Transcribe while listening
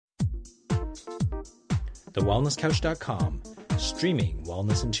TheWellnessCouch.com, streaming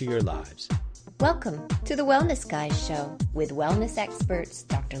wellness into your lives. Welcome to the Wellness Guys Show with wellness experts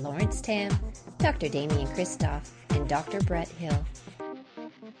Dr. Lawrence Tam, Dr. Damian Kristof, and Dr. Brett Hill.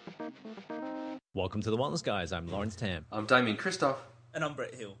 Welcome to the Wellness Guys. I'm Lawrence Tam. I'm Damian Kristof. And I'm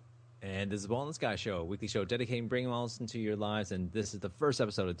Brett Hill. And this is the Wellness Guy Show, a weekly show dedicating bringing wellness into your lives. And this is the first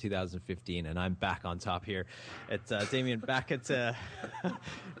episode of 2015, and I'm back on top here. It's Damian back at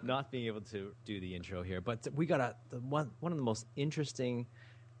not being able to do the intro here. But we got one of the most interesting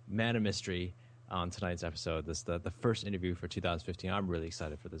man of mystery on tonight's episode. This the first interview for 2015. I'm really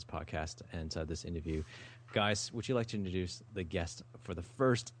excited for this podcast and this interview. Guys, would you like to introduce the guest for the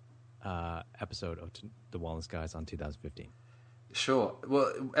first episode of the Wellness Guys on 2015? Sure.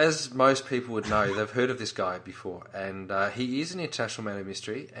 Well, as most people would know, they've heard of this guy before, and he is an international man of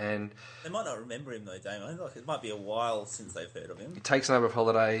mystery, and they might not remember him though, Damon. Like, it might be a while since they've heard of him. He takes a number of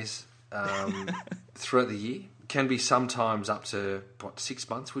holidays throughout the year. Can be sometimes up to 6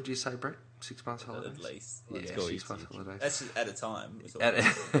 months? Would you say, Brett? 6 months holidays? At least. Yeah, 6 months holidays. That's at a time.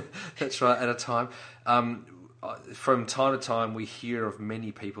 That's right, at a time. From time to time, we hear of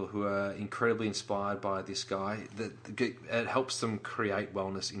many people who are incredibly inspired by this guy. That it helps them create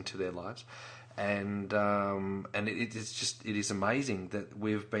wellness into their lives, and it is amazing that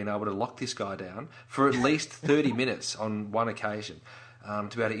we've been able to lock this guy down for at least 30 minutes on one occasion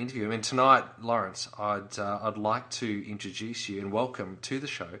to be able to interview him. And tonight, Lawrence, I'd like to introduce you and welcome to the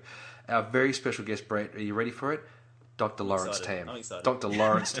show our very special guest, Brett. Are you ready for it? Dr. Lawrence Tam. I'm excited. Dr.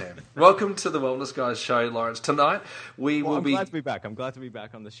 Lawrence Tam. Welcome to the Wellness Guys show, Lawrence. Tonight I'm glad to be back. I'm glad to be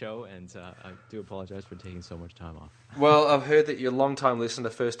back on the show, and I do apologize for taking so much time off. Well, I've heard that you're a long-time listener,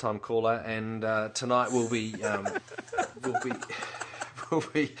 first-time caller, and tonight we'll be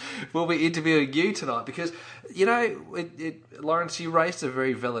interviewing you tonight because, you know, Lawrence, you raised a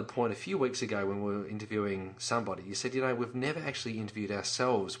very valid point a few weeks ago when we were interviewing somebody. You said, you know, we've never actually interviewed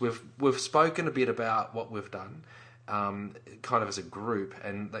ourselves. We've spoken a bit about what we've done, kind of as a group,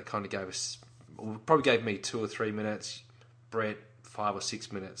 and that kind of probably gave me 2 or 3 minutes, Brett 5 or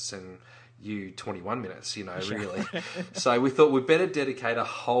 6 minutes, and you 21 minutes, you know, really. So we thought we'd better dedicate a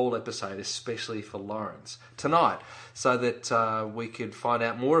whole episode, especially for Lawrence, tonight, so that we could find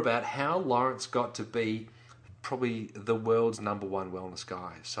out more about how Lawrence got to be probably the world's #1 wellness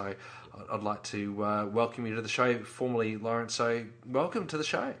guy. So I'd like to welcome you to the show formally, Lawrence. So welcome to the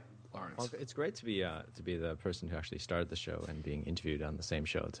show, Lawrence. Well, it's great to be the person who actually started the show and being interviewed on the same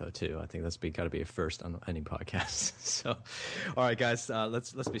show too. I think that's got to be a first on any podcast. So, all right, guys,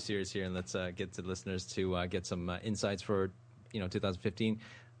 let's be serious here and let's get to the listeners to get some insights for 2015.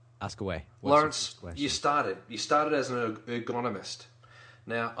 Ask away, Lawrence. You started as an ergonomist.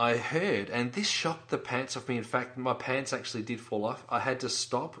 Now, I heard, and this shocked the pants off me. In fact, my pants actually did fall off. I had to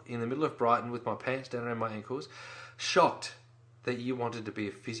stop in the middle of Brighton with my pants down around my ankles. Shocked that you wanted to be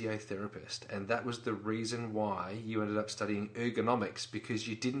a physiotherapist, and that was the reason why you ended up studying ergonomics, because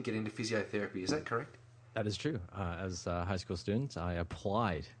you didn't get into physiotherapy. Is that correct? That is true. As a high school student, I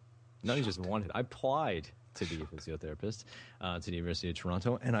applied. Not only just wanted, I applied to be a physiotherapist to the University of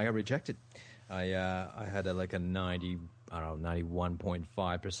Toronto, and I got rejected. I had a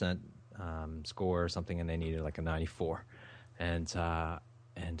 91.5% score or something, and they needed like a 94, and my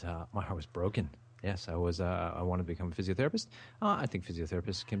heart was broken. Yes, I wanted to become a physiotherapist. I think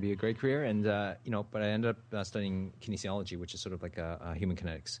physiotherapists can be a great career, and but I ended up studying kinesiology, which is sort of like a human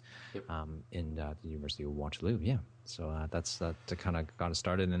kinetics, in the University of Waterloo. Yeah, so that's to kind of got it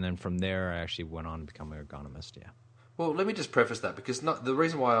started, and then from there I actually went on to become an ergonomist. Yeah. Well, let me just preface that, because the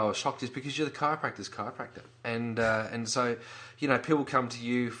reason why I was shocked is because you're the chiropractor, and so people come to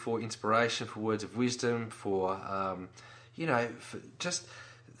you for inspiration, for words of wisdom, for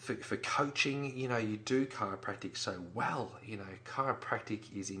for coaching. You do chiropractic so well.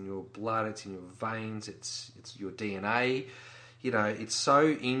 Chiropractic is in your blood, it's in your veins, it's your DNA. It's so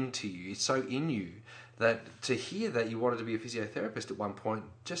into you, it's so in you, that to hear that you wanted to be a physiotherapist at one point,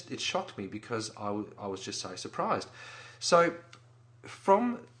 it shocked me, because I was just so surprised. So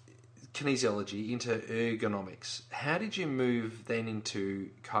from kinesiology into ergonomics, how did you move then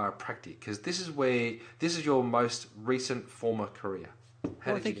into chiropractic? Because this is your most recent former career.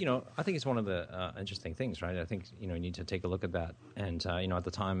 I think it's one of the interesting things, right? I think you need to take a look at that. And at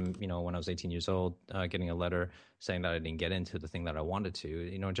the time, when I was 18 years old, getting a letter saying that I didn't get into the thing that I wanted to,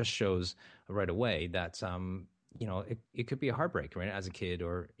 it just shows right away that it could be a heartbreak, right? As a kid,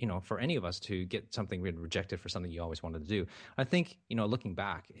 or for any of us to get something rejected for something you always wanted to do. I think looking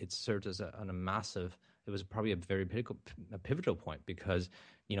back, it served as a massive. It was probably a very pivotal point, because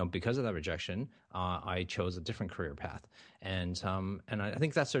because of that rejection, I chose a different career path. And I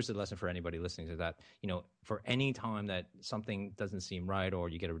think that serves as a lesson for anybody listening to that. For any time that something doesn't seem right or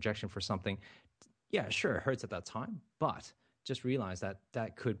you get a rejection for something, yeah, sure, it hurts at that time, but just realize that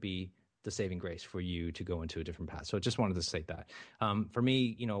that could be the saving grace for you to go into a different path. So I just wanted to state that. For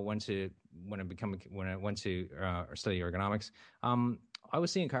me, when I went to study ergonomics, I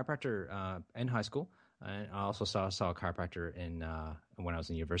was seeing a chiropractor in high school. And I also saw a chiropractor when I was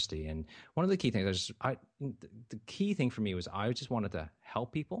in university. And one of the key things the key thing for me was I just wanted to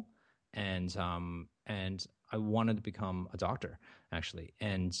help people, and I wanted to become a doctor actually.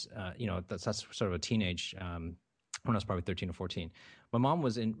 And that's sort of a teenage. When I was probably 13 or 14, my mom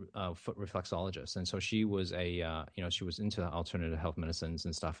was in foot reflexologist, and so she was she was into alternative health medicines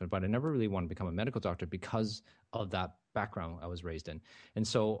and stuff. But I never really wanted to become a medical doctor because of that background I was raised in. And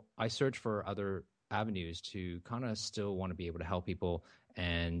so I searched for other avenues to kind of still want to be able to help people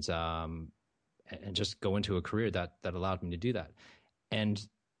and just go into a career that allowed me to do that. And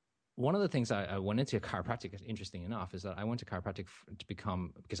one of the things I went into chiropractic, interesting enough, is that I went to chiropractic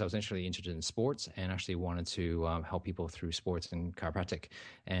because I was initially interested in sports and actually wanted to help people through sports and chiropractic.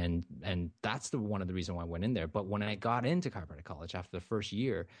 And that's one of the reasons why I went in there. But when I got into chiropractic college after the first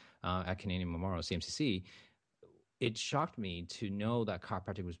year at Canadian Memorial, CMCC, it shocked me to know that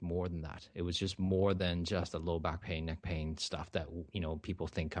chiropractic was more than that. It was just more than just a low back pain, neck pain stuff that people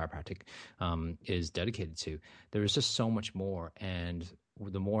think chiropractic is dedicated to. There was just so much more, and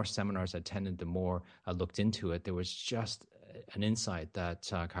the more seminars I attended, the more I looked into it. There was just an insight that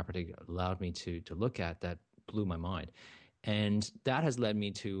chiropractic allowed me to look at that blew my mind, and that has led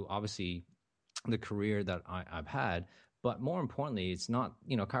me to obviously the career that I've had. But more importantly, it's not,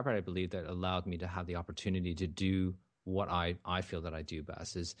 chiropractic, I believe, that allowed me to have the opportunity to do what I feel that I do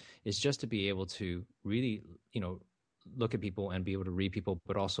best is just to be able to really, look at people and be able to read people,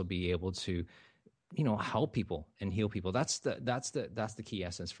 but also be able to, help people and heal people. That's the key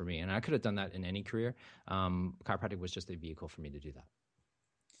essence for me. And I could have done that in any career. Chiropractic was just a vehicle for me to do that.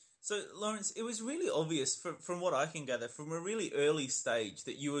 So, Lawrence, it was really obvious from what I can gather from a really early stage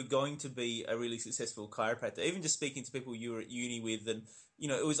that you were going to be a really successful chiropractor. Even just speaking to people you were at uni with, and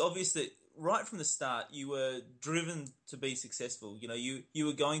it was obvious that right from the start you were driven to be successful. You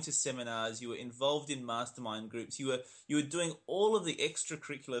were going to seminars, you were involved in mastermind groups, you were doing all of the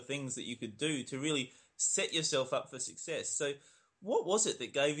extracurricular things that you could do to really set yourself up for success. So, what was it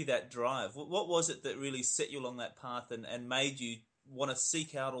that gave you that drive? What was it that really set you along that path and made you want to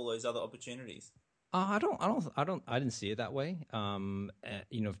seek out all those other opportunities? I didn't see it that way. To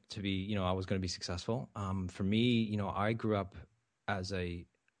be, I was going to be successful. For me, I grew up as a,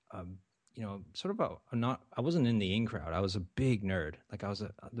 I wasn't in the in crowd. I was a big nerd. Like I was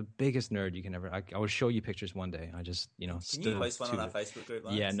the biggest nerd you can ever. I will show you pictures one day. I just, Can you post one on our Facebook group?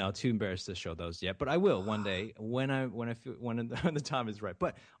 Lance? Yeah, no, too embarrassed to show those yet, but I will one day when the time is right.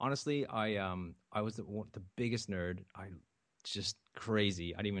 But honestly, I was the biggest nerd. Just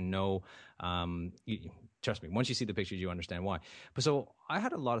crazy. I didn't even know. Trust me, once you see the pictures, you understand why. But so I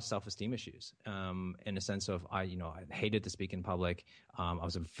had a lot of self-esteem issues in the sense of I hated to speak in public. I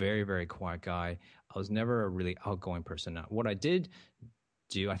was a very, very quiet guy. I was never a really outgoing person. Now, what I did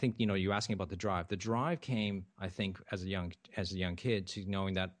do, I think, you're asking about the drive. The drive came, I think, as a young kid to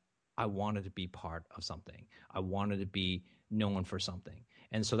knowing that I wanted to be part of something. I wanted to be known for something.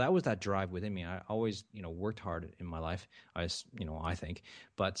 And so that was that drive within me. I always, worked hard in my life. I think,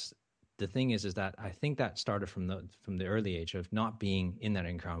 but the thing is that I think that started from the early age of not being in that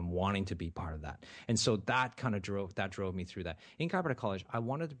in crowd and wanting to be part of that. And so that kind of drove me through that. In chiropractic college, I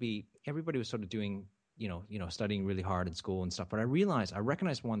wanted to be. Everybody was sort of doing, studying really hard in school and stuff. But I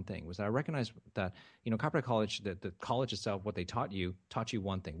recognized one thing was that I recognized that, chiropractic college, the college itself, what they taught you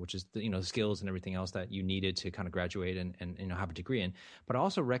one thing, which is the skills and everything else that you needed to kind of graduate and have a degree in. But I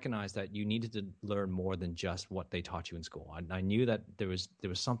also recognized that you needed to learn more than just what they taught you in school. I knew that there was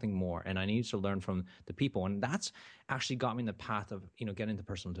something more, and I needed to learn from the people. And that's actually got me in the path of, getting into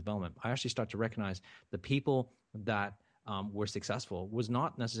personal development. I actually start to recognize the people that were successful was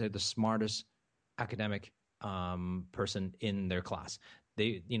not necessarily the smartest academic person in their class.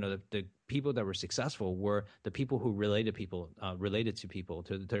 They, the people that were successful were the people who related to people,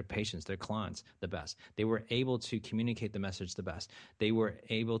 to their patients, their clients, the best. They were able to communicate the message the best. They were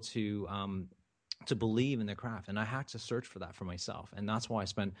able to believe in their craft. And I had to search for that for myself. And that's why I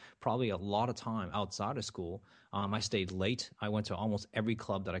spent probably a lot of time outside of school. I stayed late. I went to almost every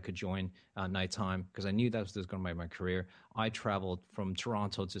club that I could join nighttime because I knew that was going to be my career. I traveled from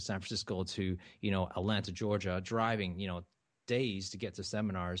Toronto to San Francisco to, Atlanta, Georgia, driving, days to get to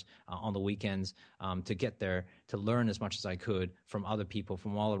seminars on the weekends, to get there, to learn as much as I could from other people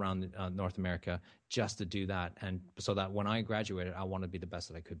from all around North America, just to do that. And so that when I graduated, I wanted to be the best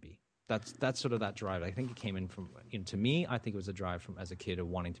that I could be. That's sort of that drive. I think it came in from, to me, I think it was a drive from as a kid of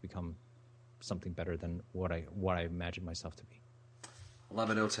wanting to become something better than what I imagined myself to be. I love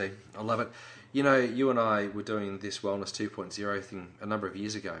it, LT. I love it. You know, you and I were doing this Wellness 2.0 thing a number of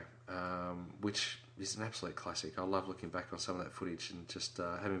years ago, which is an absolute classic. I love looking back on some of that footage and just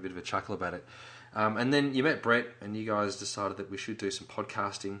having a bit of a chuckle about it. And then you met Brett, and you guys decided that we should do some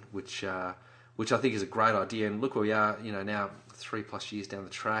podcasting, which I think is a great idea. And look where we are, now 3+ years down the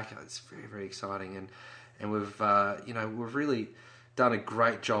track. It's very, very exciting, and we've we've really done a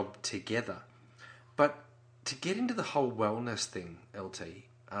great job together. But to get into the whole wellness thing, LT,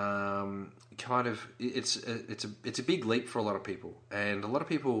 it's a big leap for a lot of people, and a lot of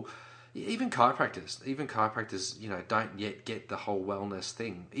people, even chiropractors, don't yet get the whole wellness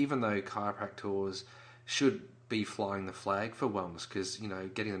thing, even though chiropractors should be flying the flag for wellness, because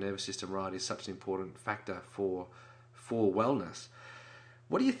getting the nervous system right is such an important factor for wellness.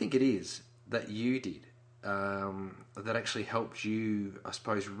 What do you think it is that you did that actually helped you, I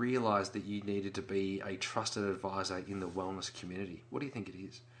suppose, realise that you needed to be a trusted advisor in the wellness community? What do you think it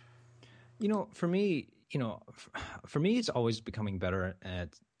is? For me, it's always becoming better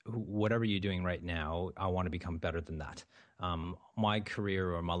at whatever you're doing right now. I want to become better than that. My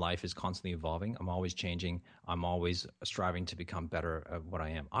career or my life is constantly evolving. I'm always changing. I'm always striving to become better at what I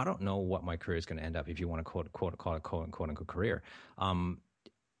am. I don't know what my career is going to end up, if you want to quote unquote career.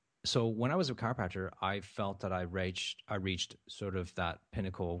 So when I was a chiropractor, I felt that I reached sort of that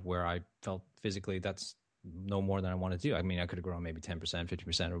pinnacle where I felt physically that's no more than I want to do. I mean, I could have grown maybe 10%,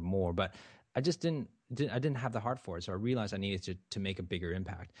 50% or more, but I just didn't have the heart for it. So I realized I needed to make a bigger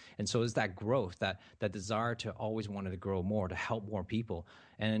impact. And so it's that growth, that desire to always wanted to grow more, to help more people.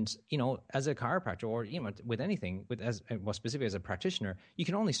 And, as a chiropractor, or, with anything, specifically as a practitioner, you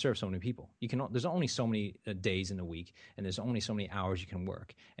can only serve so many people. There's only so many days in a week, and there's only so many hours you can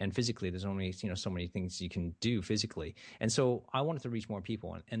work. And physically, there's only, so many things you can do physically. And so I wanted to reach more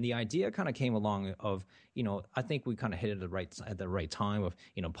people. And the idea kind of came along of, I think we kind of hit it at the right time of,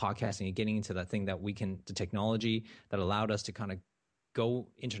 podcasting and getting into that thing that the technology that allowed us to kind of go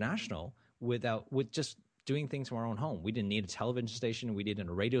international with just doing things from our own home. We didn't need a television station. We didn't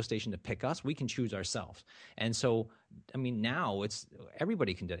need a radio station to pick us. We can choose ourselves. And so, I mean, now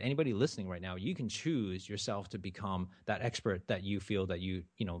everybody can do it. Anybody listening right now, you can choose yourself to become that expert that you feel that you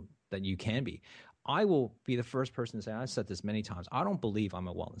can be. I will be the first person to say, I've said this many times, I don't believe I'm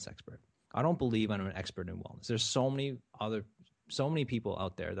a wellness expert. I don't believe I'm an expert in wellness. There's so many people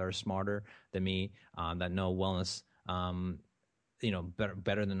out there that are smarter than me, that know wellness,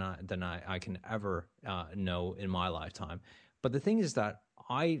 better than I can ever know in my lifetime. But the thing is that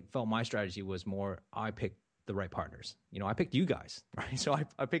I felt my strategy was more, I picked the right partners. I picked you guys, right? So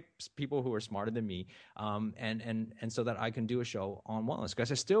I picked people who are smarter than me, and so that I can do a show on wellness,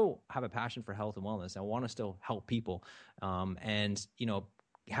 because I still have a passion for health and wellness. I want to still help people, and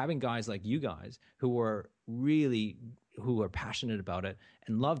having guys like you guys who are passionate about it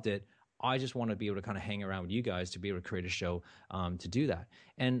and loved it. I just want to be able to kind of hang around with you guys to be able to create a show to do that.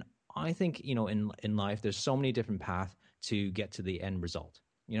 And I think, in life, there's so many different paths to get to the end result.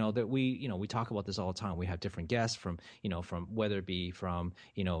 That we talk about this all the time. We have different guests from whether it be from,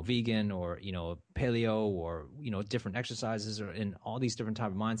 vegan or, paleo or, different exercises or in all these different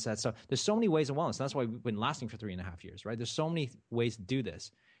type of mindsets. So there's so many ways of wellness. That's why we've been lasting for 3.5 years, right? There's so many ways to do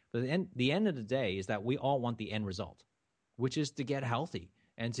this. But the end of the day is that we all want the end result, which is to get healthy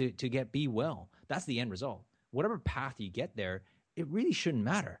and to be well. That's the end result. Whatever path you get there, it really shouldn't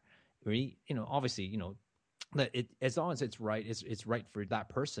matter. Really, obviously, that as long as it's right for that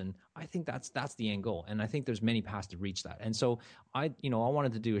person. I think that's the end goal, and I think there's many paths to reach that. And so I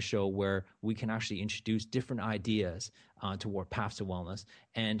wanted to do a show where we can actually introduce different ideas toward paths to wellness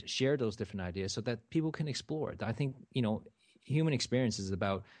and share those different ideas so that people can explore it. I think human experience is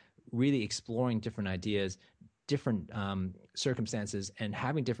about really exploring different ideas, different circumstances, and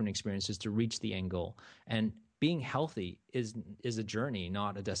having different experiences to reach the end goal. And being healthy is a journey,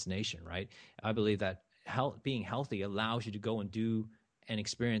 not a destination, right? I believe that being healthy allows you to go and do and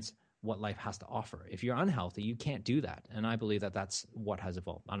experience what life has to offer. If you're unhealthy, you can't do that. And I believe that that's what has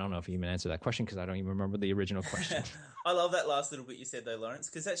evolved. I don't know if you even answered that question, because I don't even remember the original question. I love that last little bit you said though, Lawrence,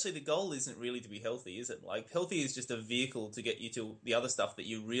 because actually the goal isn't really to be healthy, is it? Like, healthy is just a vehicle to get you to the other stuff that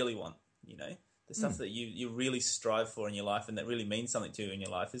you really want, the stuff that you really strive for in your life and that really means something to you in your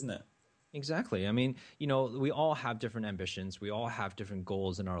life, isn't it? Exactly. I mean, we all have different ambitions. We all have different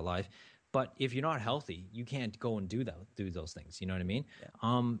goals in our life. But if you're not healthy, you can't go and do those things. You know what I mean?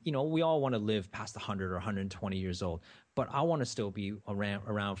 Yeah. We all want to live past 100 or 120 years old, but I want to still be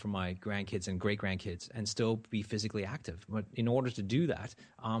around for my grandkids and great grandkids and still be physically active. But in order to do that,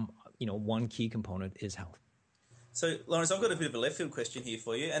 one key component is health. So, Lawrence, I've got a bit of a left field question here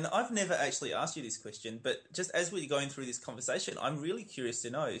for you, and I've never actually asked you this question, but just as we're going through this conversation, I'm really curious to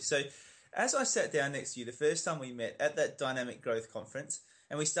know. So, as I sat down next to you the first time we met at that Dynamic Growth Conference,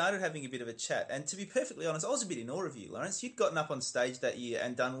 and we started having a bit of a chat, and to be perfectly honest, I was a bit in awe of you, Lawrence. You'd gotten up on stage that year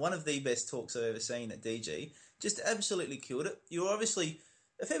and done one of the best talks I've ever seen at DG. Just absolutely killed it. You were obviously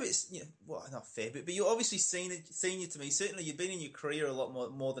a fair bit, well, not a fair bit, but you're obviously senior to me. Certainly, you've been in your career a lot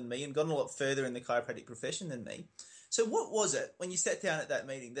more than me and gotten a lot further in the chiropractic profession than me. So what was it when you sat down at that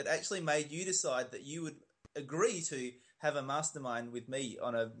meeting that actually made you decide that you would agree to have a mastermind with me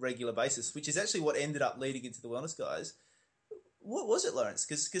on a regular basis, which is actually what ended up leading into the Wellness Guys? What was it, Lawrence?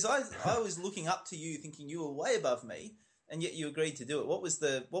 Because I was looking up to you thinking you were way above me, and yet you agreed to do it. What was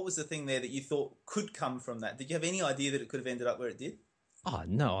the thing there that you thought could come from that? Did you have any idea that it could have ended up where it did? Oh,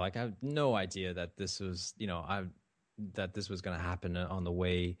 no, I have no idea that this was, that this was going to happen on the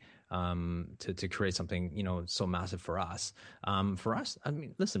way to create something, so massive for us. For us, I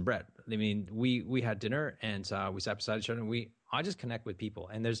mean, listen, Brett, I mean, we had dinner and we sat beside each other and I just connect with people.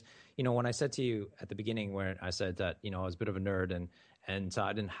 And there's, when I said to you at the beginning where I said that, I was a bit of a nerd and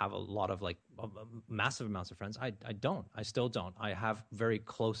I didn't have a lot of massive amounts of friends. I still don't. I have very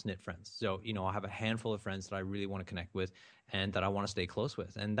close knit friends. So, I have a handful of friends that I really want to connect with and that I want to stay close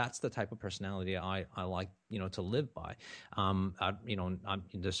with. And that's the type of personality I like, to live by.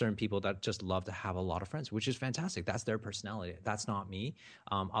 There's certain people that just love to have a lot of friends, which is fantastic. That's their personality. That's not me.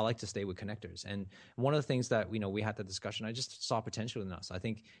 I like to stay with connectors. And one of the things that, we had that discussion, I just saw potential in us. I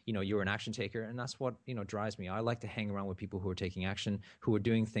think, you're an action taker and that's what, drives me. I like to hang around with people who are taking action, who are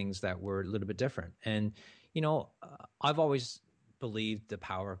doing things that were a little bit different. And, I've always believed the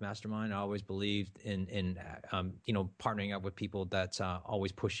power of mastermind. I always believed in partnering up with people that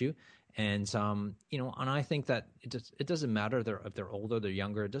always push you. And, and I think that it doesn't matter if they're older, they're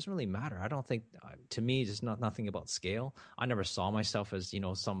younger. It doesn't really matter. I don't think, to me, it's nothing about scale. I never saw myself as,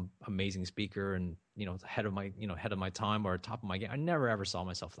 some amazing speaker and, head of my time or top of my game. I never ever saw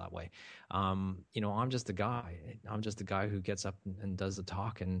myself that way. I'm just a guy. I'm just a guy who gets up and does the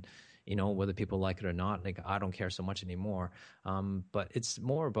talk and, whether people like it or not, I don't care so much anymore. But it's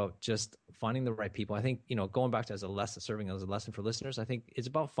more about just finding the right people. I think, going back to serving as a lesson for listeners, I think it's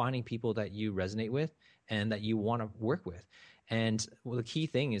about finding people that you resonate with and that you want to work with. And the key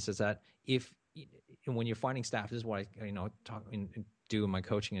thing is that when you're finding staff, this is what I, do in my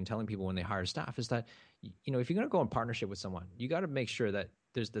coaching and telling people when they hire staff is that, if you're going to go in partnership with someone, you got to make sure that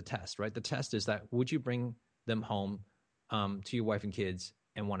there's the test, right? The test is that would you bring them home to your wife and kids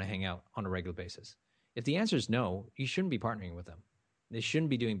and want to hang out on a regular basis? If the answer is no, you shouldn't be partnering with them. They shouldn't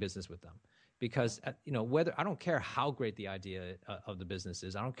be doing business with them because, whether I don't care how great the idea of the business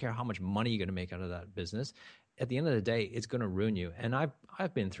is, I don't care how much money you're going to make out of that business. At the end of the day, it's going to ruin you. And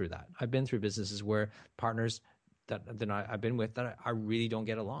I've been through that. I've been through businesses where partners that I've been with that I really don't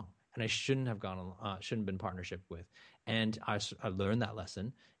get along, and I shouldn't have been partnership with. And I learned that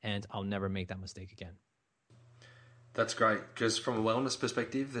lesson, and I'll never make that mistake again. That's great, because from a wellness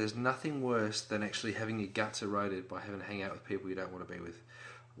perspective, there's nothing worse than actually having your guts eroded by having to hang out with people you don't want to be with.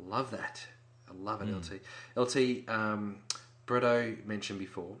 Love that. I love it, LT. LT, Bretto mentioned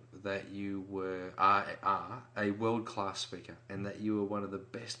before that you are a world-class speaker and that you were one of the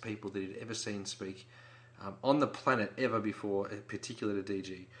best people that he'd ever seen speak on the planet ever before, particularly to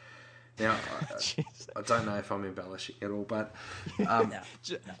DG. Now, I don't know if I'm embellishing at all, but...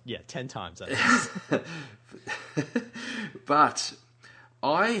 yeah, 10 times. But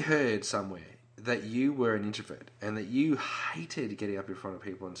I heard somewhere that you were an introvert and that you hated getting up in front of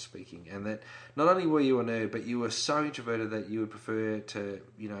people and speaking, and that not only were you a nerd, but you were so introverted that you would prefer to,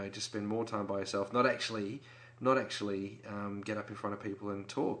 just spend more time by yourself, not actually get up in front of people and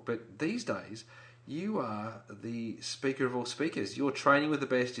talk. But these days... you are the speaker of all speakers. You're training with the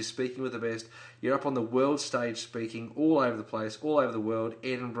best. You're speaking with the best. You're up on the world stage speaking all over the place, all over the world.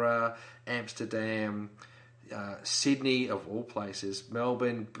 Edinburgh, Amsterdam, Sydney, of all places,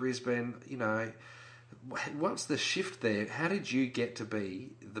 Melbourne, Brisbane. What's the shift there? How did you get to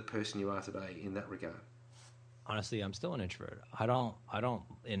be the person you are today in that regard? Honestly, I'm still an introvert. I don't.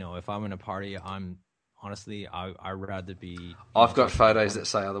 If I'm in a party, honestly, I'd rather be... I've got photos that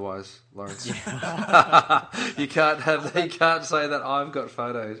say otherwise, Lawrence. Yeah. You can't say that. I've got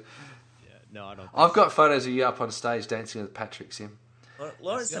photos. Yeah, no, I don't. I've got photos of you up on stage dancing with Patrick Sim.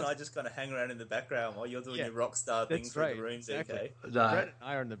 Lawrence and I just kind of hang around in the background while you're doing your rock star thing That's through right, the room, exactly. ZK. Brett and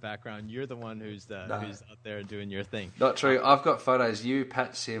I are in the background. You're the one who's out there doing your thing. Not true. I've got photos. You,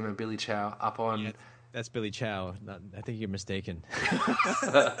 Pat Sim, and Billy Chow up on. Yeah, that's Billy Chow. I think you're mistaken.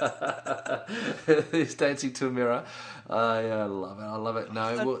 He's dancing to a mirror. I love it. I love it.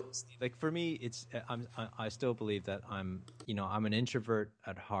 No, like for me, it's I still believe that I'm an introvert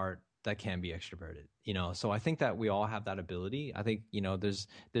at heart that can be extroverted. So I think that we all have that ability. I think there's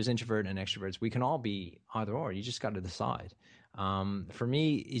introvert and extroverts. We can all be either or. You just got to decide. For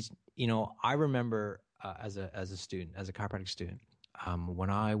me, is I remember as a student, as a chiropractic student. When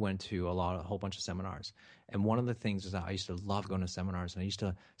I went to a whole bunch of seminars, and one of the things is that I used to love going to seminars, and I used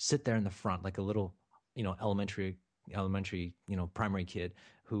to sit there in the front like a little, elementary, primary kid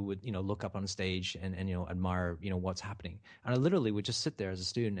who would, look up on stage and admire, what's happening. And I literally would just sit there as a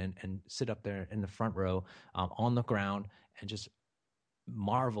student and sit up there in the front row on the ground and just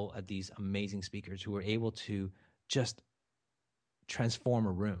marvel at these amazing speakers who were able to just transform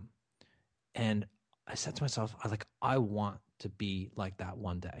a room. And I said to myself, I want to be like that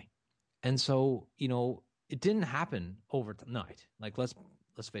one day. And so, it didn't happen overnight. Like, let's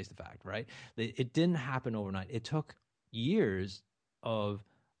face the fact, right? It didn't happen overnight. It took years of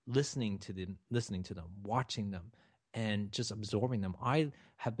listening to them, watching them, and just absorbing them. I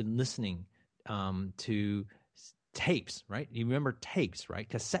have been listening to tapes, right? You remember tapes, right?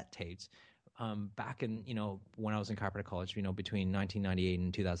 Cassette tapes. Back in, when I was in chiropractic college, between 1998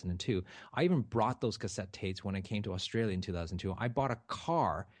 and 2002, I even brought those cassette tapes when I came to Australia in 2002. I bought a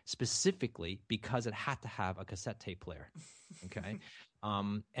car specifically because it had to have a cassette tape player. Okay.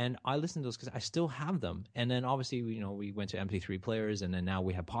 And I listened to those because I still have them. And then obviously, we went to MP3 players, and then now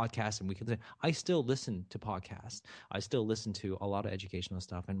we have podcasts, and I still listen to podcasts. I still listen to a lot of educational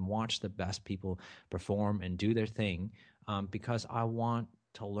stuff and watch the best people perform and do their thing, because I want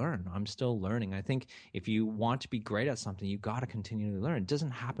to learn. I'm still learning. I think if you want to be great at something, you got to continually learn. It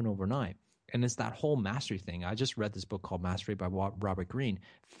doesn't happen overnight. And it's that whole mastery thing. I just read this book called Mastery by Robert Greene.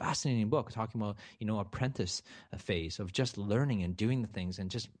 Fascinating book talking about, apprentice phase of just learning and doing the things. And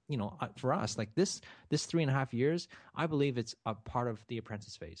just, for us, like this 3.5 years, I believe it's a part of the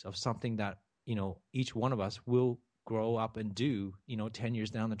apprentice phase of something that, each one of us will grow up and do, 10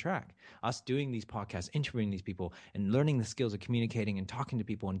 years down the track. Us doing these podcasts, interviewing these people, and learning the skills of communicating and talking to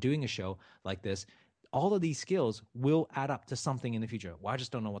people and doing a show like this, all of these skills will add up to something in the future. Well, I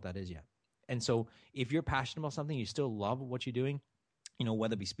just don't know what that is yet. And so if you're passionate about something, you still love what you're doing,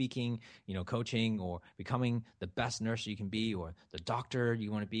 whether it be speaking, coaching, or becoming the best nurse you can be, or the doctor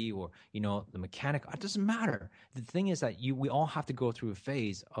you want to be, or, the mechanic, it doesn't matter. The thing is that we all have to go through a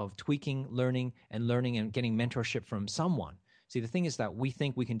phase of tweaking, learning and getting mentorship from someone. See, the thing is that we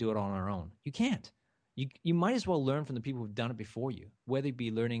think we can do it on our own. You can't. You might as well learn from the people who've done it before you, whether it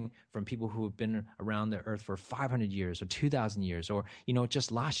be learning from people who have been around the earth for 500 years or 2,000 years, or,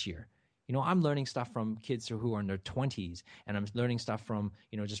 just last year. I'm learning stuff from kids who are in their 20s, and I'm learning stuff from,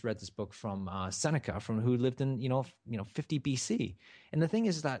 just read this book from Seneca, who lived in, 50 BC. And the thing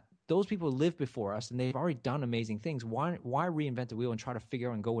is that those people lived before us, and they've already done amazing things. Why reinvent the wheel and try to figure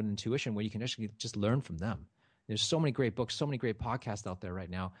out and go with intuition where you can actually just learn from them? There's so many great books, so many great podcasts out there right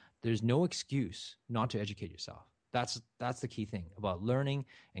now. There's no excuse not to educate yourself. That's the key thing about learning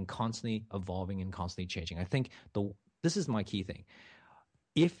and constantly evolving and constantly changing. I think this is my key thing.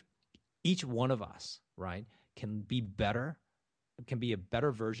 If each one of us, right, can be better, can be a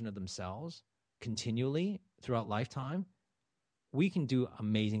better version of themselves continually throughout lifetime, we can do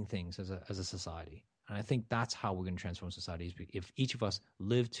amazing things as a society. And I think that's how we're going to transform societies. If each of us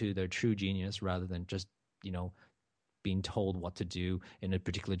live to their true genius rather than just, being told what to do in a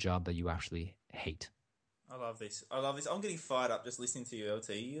particular job that you actually hate. I love this. I'm getting fired up just listening to you, LT.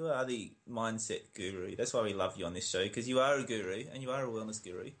 You are the mindset guru. That's why we love you on this show, because you are a guru and you are a wellness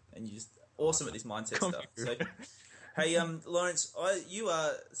guru, and you're just awesome at this mindset stuff. So, hey, Lawrence, you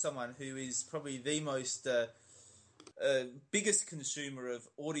are someone who is probably the most biggest consumer of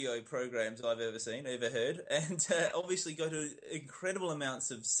audio programs I've ever heard, and obviously go to incredible amounts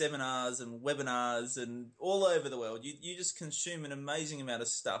of seminars and webinars and all over the world. You just consume an amazing amount of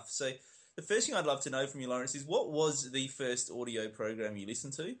stuff. So the first thing I'd love to know from you, Lawrence, is what was the first audio program you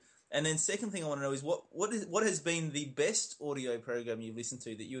listened to? And then second thing I want to know is what has been the best audio program you've listened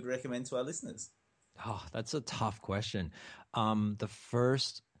to that you would recommend to our listeners? Oh, that's a tough question. The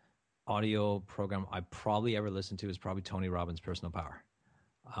first audio program I probably ever listened to is probably Tony Robbins' Personal Power.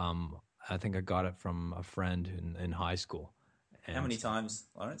 I think I got it from a friend in high school. And how many times,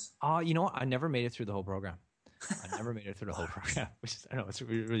 Lawrence? I never made it through the whole program. Which is, I know, it's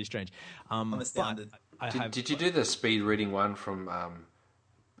really, really strange. I'm astounded. Did you do the speed reading one from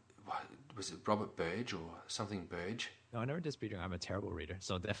was it Robert Burge or something Burge? No, I never disputed. I'm a terrible reader,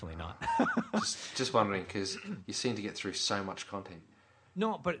 so definitely not. just wondering, because you seem to get through so much content.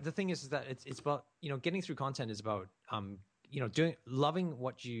 No, but the thing is that it's about, getting through content is about, loving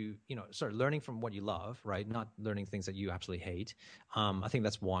what learning from what you love, right? Not learning things that you absolutely hate. I think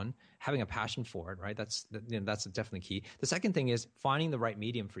that's one. Having a passion for it, right? That's definitely key. The second thing is finding the right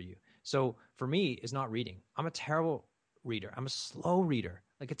medium for you. So for me, it's not reading. I'm a terrible reader. I'm a slow reader.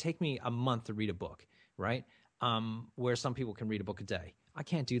 Like, it take me a month to read a book, right? Where some people can read a book a day. I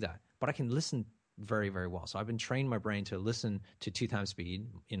can't do that, but I can listen very, very well. So I've been training my brain to listen to 2 times speed.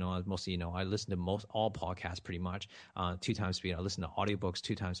 Mostly, I listen to all podcasts pretty much 2 times speed. I listen to audiobooks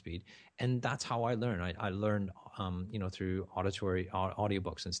 2 times speed, and that's how I learn. I learned, through auditory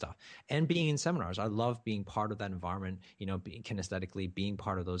audiobooks and stuff, and being in seminars. I love being part of that environment. Being kinesthetically, being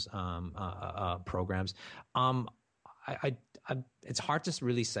part of those programs. It's hard to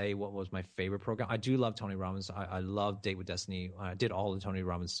really say what was my favorite program. I do love Tony Robbins. I love Date with Destiny. I did all the Tony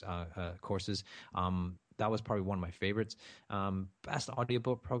Robbins courses. That was probably one of my favorites. Best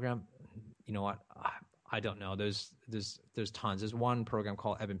audiobook program, you know what? I don't know. There's tons. There's one program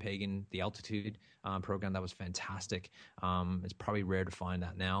called Eben Pagan, the Altitude program, that was fantastic. It's probably rare to find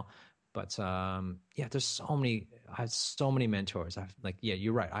that now. But there's so many. I have so many mentors.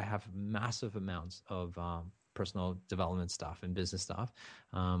 You're right. I have massive amounts of personal development stuff and business stuff,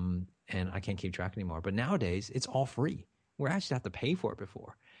 and I can't keep track anymore. But nowadays, it's all free. We actually have to pay for it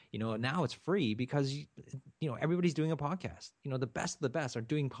before. Now it's free because everybody's doing a podcast. The best of the best are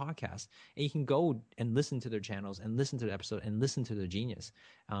doing podcasts, and you can go and listen to their channels and listen to the episode and listen to their genius.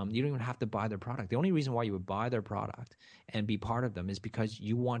 You don't even have to buy their product. The only reason why you would buy their product and be part of them is because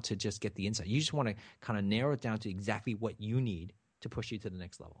you want to just get the insight. You just want to kind of narrow it down to exactly what you need to push you to the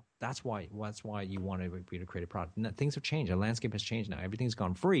next level. That's why you want to create a product. And things have changed. The landscape has changed now. Everything's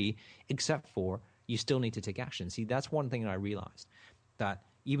gone free, except for you still need to take action. See, that's one thing that I realized, that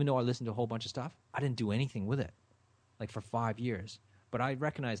even though I listened to a whole bunch of stuff, I didn't do anything with it, like for 5 years. But I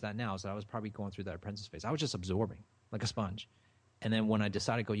recognize that now, so I was probably going through that apprentice phase. I was just absorbing like a sponge. And then when I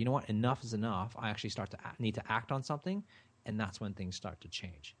decided, you know what, enough is enough, I actually start to need to act on something, and that's when things start to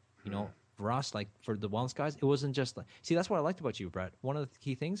change. For us, like for the Wellness Guys, it wasn't just like, see, that's what I liked about you, Brett. One of the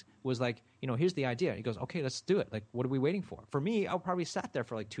key things was like, here's the idea. He goes, okay, let's do it. Like, what are we waiting for? For me, I probably sat there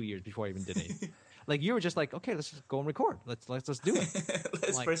for like 2 years before I even did anything. Like, you were just like, okay, let's just go and record. Let's do it.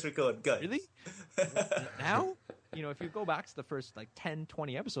 Let's press record. Go. Really? Now, if you go back to the first like 10,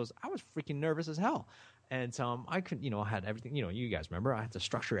 20 episodes, I was freaking nervous as hell. And I couldn't, I had everything, you guys remember, I had to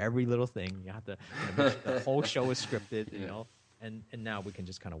structure every little thing. You have to, the whole show is scripted, and now we can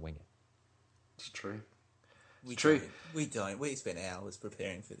just kind of wing it. It's true. We don't. We spent hours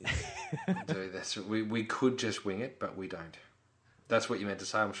preparing for this. We could just wing it, but we don't. That's what you meant to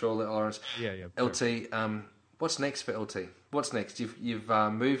say, I'm sure, Lawrence. Yeah. LT, what's next for LT? What's next? You've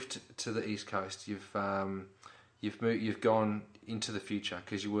moved to the East Coast. You've gone into the future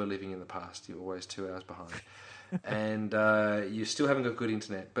because you were living in the past. You're always 2 hours behind, and you still haven't got good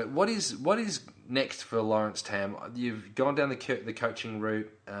internet. But what is next for Lawrence Tam? You've gone down the coaching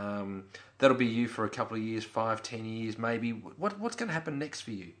route. That'll be you for a couple of years, 5, 10 years, maybe. What's going to happen next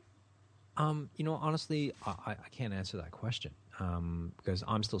for you? Honestly, I can't answer that question because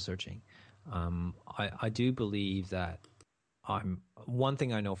I'm still searching. I do believe that one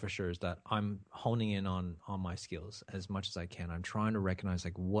thing I know for sure is that I'm honing in on my skills as much as I can. I'm trying to recognize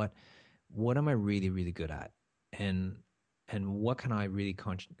like what am I really, really good at, and what can I really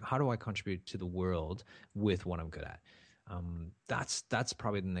how do I contribute to the world with what I'm good at? That's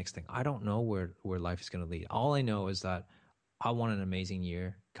probably the next thing. I don't know where life is going to lead. All I know is that I want an amazing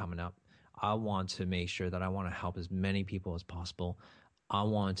year coming up. I want to make sure that I want to help as many people as possible. I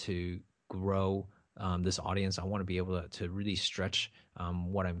want to grow this audience. I want to be able to really stretch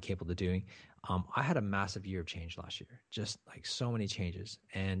what I'm capable of doing. I had a massive year of change last year, just like so many changes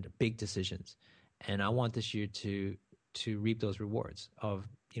and big decisions. And I want this year to reap those rewards of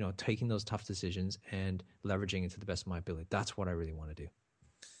taking those tough decisions and leveraging it to the best of my ability. That's what I really want to do.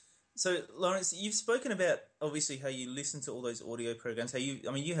 So, Lawrence, you've spoken about obviously how you listen to all those audio programs. How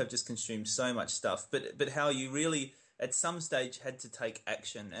you have just consumed so much stuff, but how you really at some stage had to take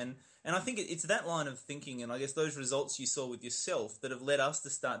action. And I think it's that line of thinking, and I guess those results you saw with yourself that have led us to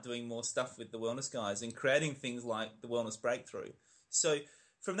start doing more stuff with the Wellness Guys and creating things like the Wellness Breakthrough. So,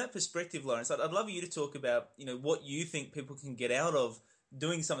 from that perspective, Lawrence, I'd love you to talk about what you think people can get out of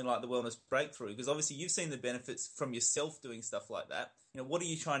doing something like the Wellness Breakthrough, because obviously you've seen the benefits from yourself doing stuff like that. What are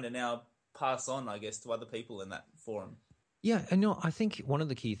you trying to now pass on, I guess, to other people in that forum? Yeah, and I think one of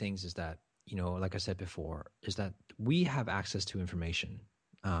the key things is that, like I said before, is that we have access to information.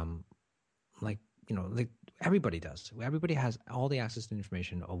 like everybody does. Everybody has all the access to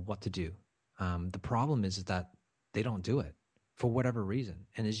information of what to do. The problem is that they don't do it for whatever reason,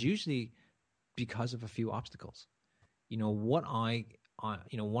 and it's usually because of a few obstacles. What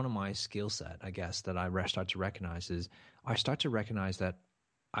one of my skill set, I guess, that I start to recognize is I start to recognize that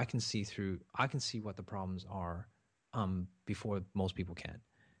I can see what the problems are before most people can.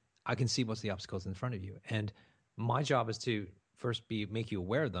 I can see what's the obstacles in front of you, and my job is to first make you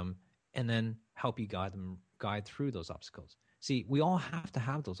aware of them, and then help you guide through those obstacles. See, we all have to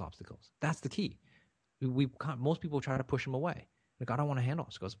have those obstacles. That's the key. Most people try to push them away. Like, I don't want to handle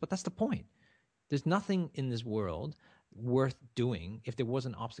obstacles, but that's the point. There's nothing in this world worth doing if there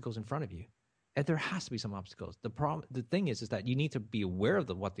wasn't obstacles in front of you. And there has to be some obstacles. The thing is that you need to be aware of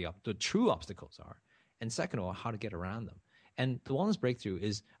what the true obstacles are, and second of all, how to get around them. And the Wellness Breakthrough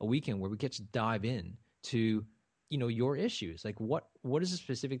is a weekend where we get to dive in to your issues. Like, what is it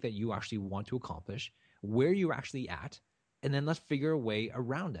specific that you actually want to accomplish, where you're actually at, and then let's figure a way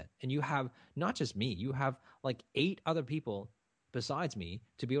around it. And you have not just me, you have like 8 other people besides me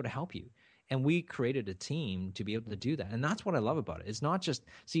to be able to help you. And we created a team to be able to do that. And that's what I love about it. It's not just,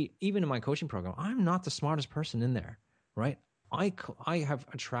 even in my coaching program, I'm not the smartest person in there, right? I have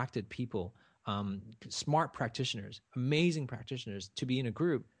attracted people, smart practitioners, amazing practitioners, to be in a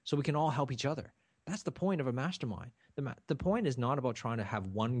group so we can all help each other. That's the point of a mastermind. The point is not about trying to have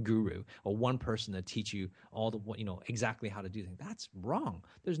one guru or one person to teach you exactly how to do things. That's wrong.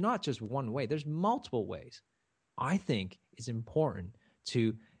 There's not just one way. There's multiple ways. I think it's important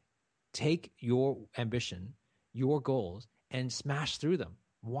to take your ambition, your goals, and smash through them.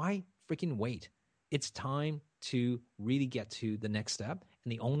 Why freaking wait? It's time to really get to the next step.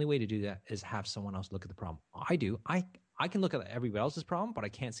 And the only way to do that is have someone else look at the problem. I do. I can look at everybody else's problem, but I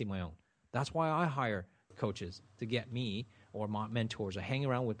can't see my own. That's why I hire coaches to get me, or my mentors, or hang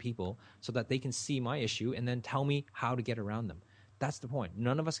around with people so that they can see my issue and then tell me how to get around them. That's the point.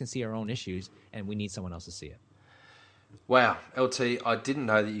 None of us can see our own issues, and we need someone else to see it. Wow, LT, I didn't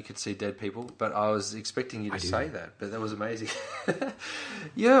know that you could see dead people, but I was expecting you to say that, but that was amazing.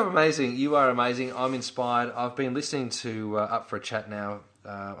 You're amazing. You are amazing. I'm inspired. I've been listening to Up for a Chat now.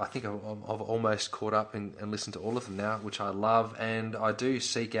 I think I've almost caught up and listened to all of them now, which I love, and I do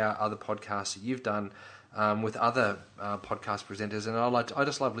seek out other podcasts that you've done with other podcast presenters, and I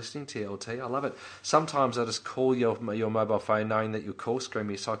just love listening to you, LT. I love it. Sometimes I just call your mobile phone knowing that you'll call screen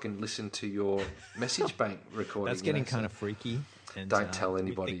me so I can listen to your message bank recording. That's getting kind of freaky. And, don't tell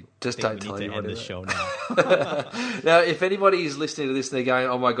anybody. Just don't tell anybody. We need to end the show now. Now, if anybody is listening to this and they're going,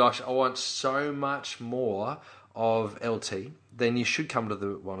 oh my gosh, I want so much more of LT, then you should come to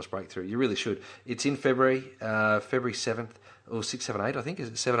the Wellness Breakthrough. You really should. It's in February 7th, or 6, 7, 8, I think. Is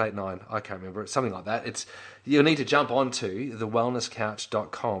it 7, 8, 9? I can't remember. It's something like that. You'll need to jump onto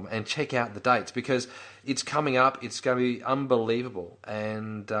thewellnesscouch.com and check out the dates, because it's coming up. It's going to be unbelievable.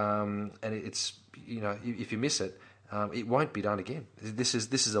 And it's, if you miss it, it won't be done again. This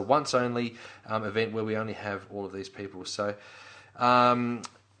is a once only event where we only have all of these people. So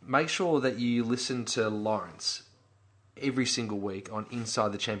make sure that you listen to Lawrence every single week on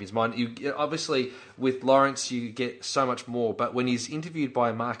Inside the Champion's Mind. Obviously, with Lawrence, you get so much more, but when he's interviewed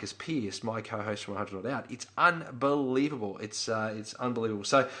by Marcus Pierce, my co-host from 100 Not Out, it's unbelievable. It's unbelievable.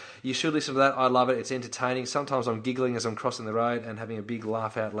 So you should listen to that. I love it. It's entertaining. Sometimes I'm giggling as I'm crossing the road and having a big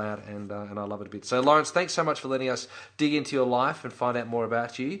laugh out loud, and I love it a bit. So, Lawrence, thanks so much for letting us dig into your life and find out more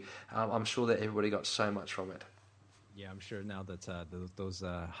about you. I'm sure that everybody got so much from it. Yeah, I'm sure now that those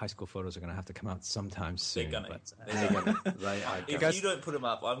high school photos are going to have to come out sometime soon. They're gonna. If you don't put them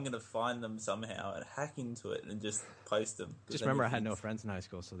up, I'm going to find them somehow and hack into it and just post them. Just remember, I had no friends in high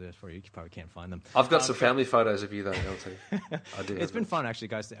school, so therefore you probably can't find them. I've got some family photos of you, though, LT. I do. It's been fun, actually,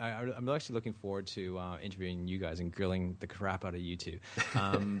 guys. I'm actually looking forward to interviewing you guys and grilling the crap out of you two.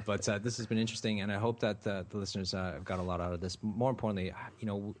 But this has been interesting, and I hope that the listeners have got a lot out of this. More importantly,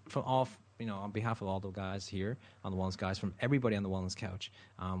 on behalf of all the guys here on the Wellness Guys, from everybody on the Wellness Couch,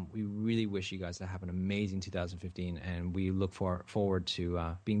 we really wish you guys to have an amazing 2015, and we look forward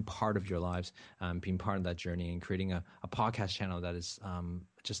to being part of your lives, being part of that journey, and creating a podcast channel that is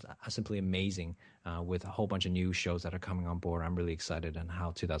just simply amazing with a whole bunch of new shows that are coming on board. I'm really excited on how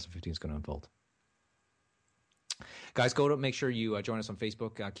 2015 is going to unfold. Guys, go to make sure you join us on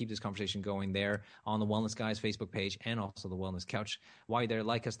Facebook. Keep this conversation going there on the Wellness Guys Facebook page and also the Wellness Couch. While you're there,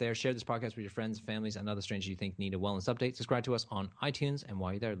 like us there. Share this podcast with your friends, families, and other strangers you think need a wellness update. Subscribe to us on iTunes. And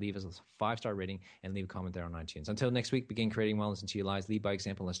while you're there, leave us a 5-star rating and leave a comment there on iTunes. Until next week, begin creating wellness into your lives. Lead by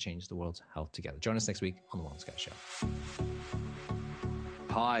example. Let's change the world's health together. Join us next week on the Wellness Guys Show.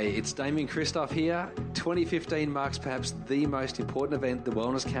 Hi, it's Damien Christoph here. 2015 marks perhaps the most important event the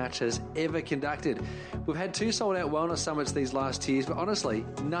Wellness Couch has ever conducted. We've had 2 sold-out wellness summits these last years, but honestly,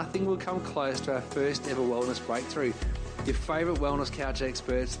 nothing will come close to our first ever wellness breakthrough. Your favourite Wellness Couch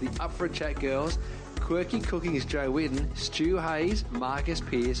experts, the Up for a Chat girls, Quirky Cooking's Joe Whitten, Stu Hayes, Marcus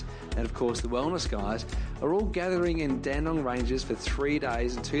Pearce, and of course the Wellness guys, are all gathering in Dandenong Ranges for 3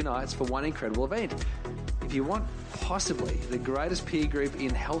 days and 2 nights for one incredible event. If you want possibly the greatest peer group in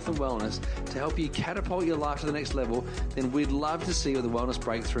health and wellness to help you catapult your life to the next level, then we'd love to see you at the Wellness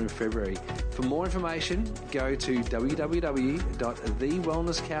Breakthrough in February. For more information, go to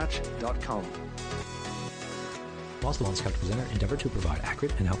www.thewellnesscouch.com. Whilst the Wellness Couch presenter endeavour to provide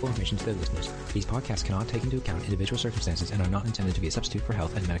accurate and helpful information to their listeners, these podcasts cannot take into account individual circumstances and are not intended to be a substitute for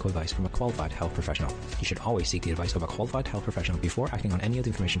health and medical advice from a qualified health professional. You should always seek the advice of a qualified health professional before acting on any of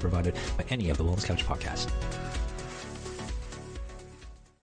the information provided by any of the Wellness Couch podcasts.